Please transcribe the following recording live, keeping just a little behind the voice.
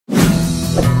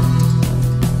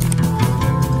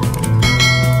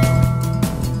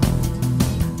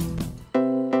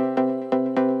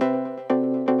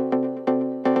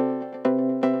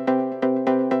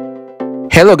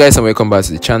Hello guys and welcome back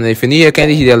to the channel. If you're new here,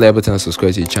 kindly hit that like button and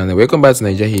subscribe to the channel. Welcome back to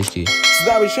Nigeria HK.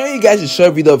 Today I'll be showing you guys a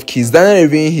short video of Kizz Daniel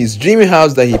reviewing his dream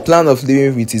house that he planned of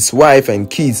living with his wife and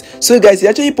kids. So guys, he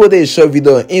actually posted a short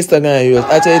video on Instagram and he was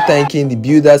actually thanking the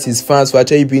builders, his fans, for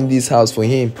actually building this house for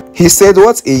him. He said,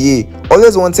 "What a year.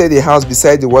 Always wanted a house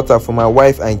beside the water for my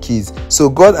wife and kids. So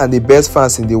God and the best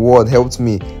fans in the world helped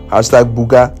me. Hashtag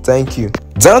Booga, thank you."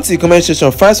 Down to the comment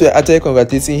section, fans were actually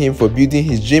congratulating him for building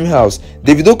his dream house.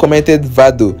 Davido commented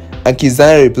Vado and Kizz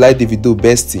Daniel replied Davido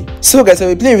bestie. So guys, I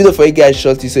will play a video for you guys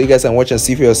shortly so you guys can watch and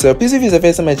see for yourself. Please, if it's the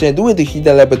first time on my channel, do it to hit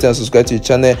that like button and subscribe to the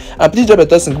channel, and please drop your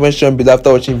thoughts in the comment section below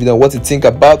after watching the video on what you think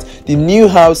about the new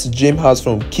house, dream house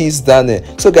from Kizz Daniel.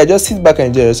 So guys, just sit back and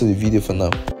enjoy the rest of the video for now.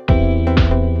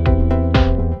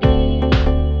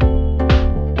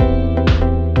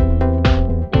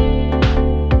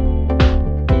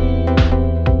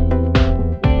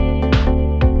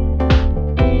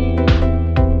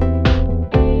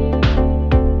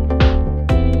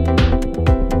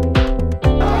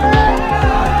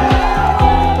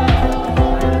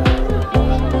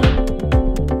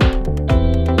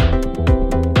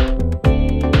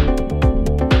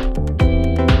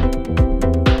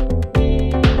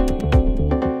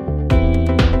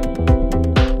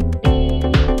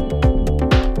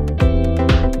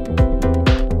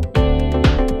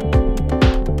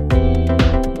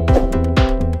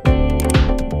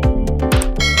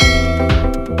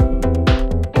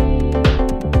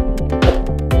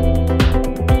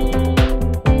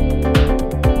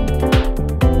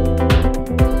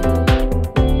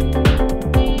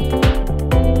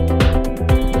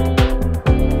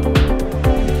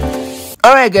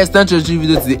 Alright guys, thanks for watching the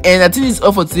video to the end. I think it's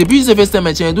all for today. Please, if it's the first time on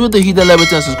my channel, do it to hit the like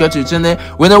button and subscribe to the channel.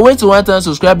 When I wait to 1,000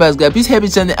 subscribers, guys, please help the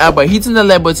channel out by hitting the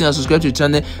like button and subscribe to the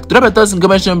channel. Drop your thoughts in the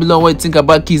comment section below on what you think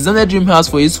about Kizz Daniel dream house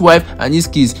for his wife and his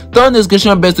kids. Turn on the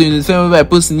description bell to notify whenever I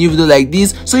post a new video like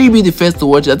this so you'll be the first to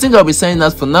watch it. I think I'll be signing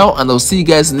out for now and I'll see you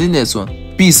guys in the next one.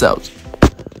 Peace out.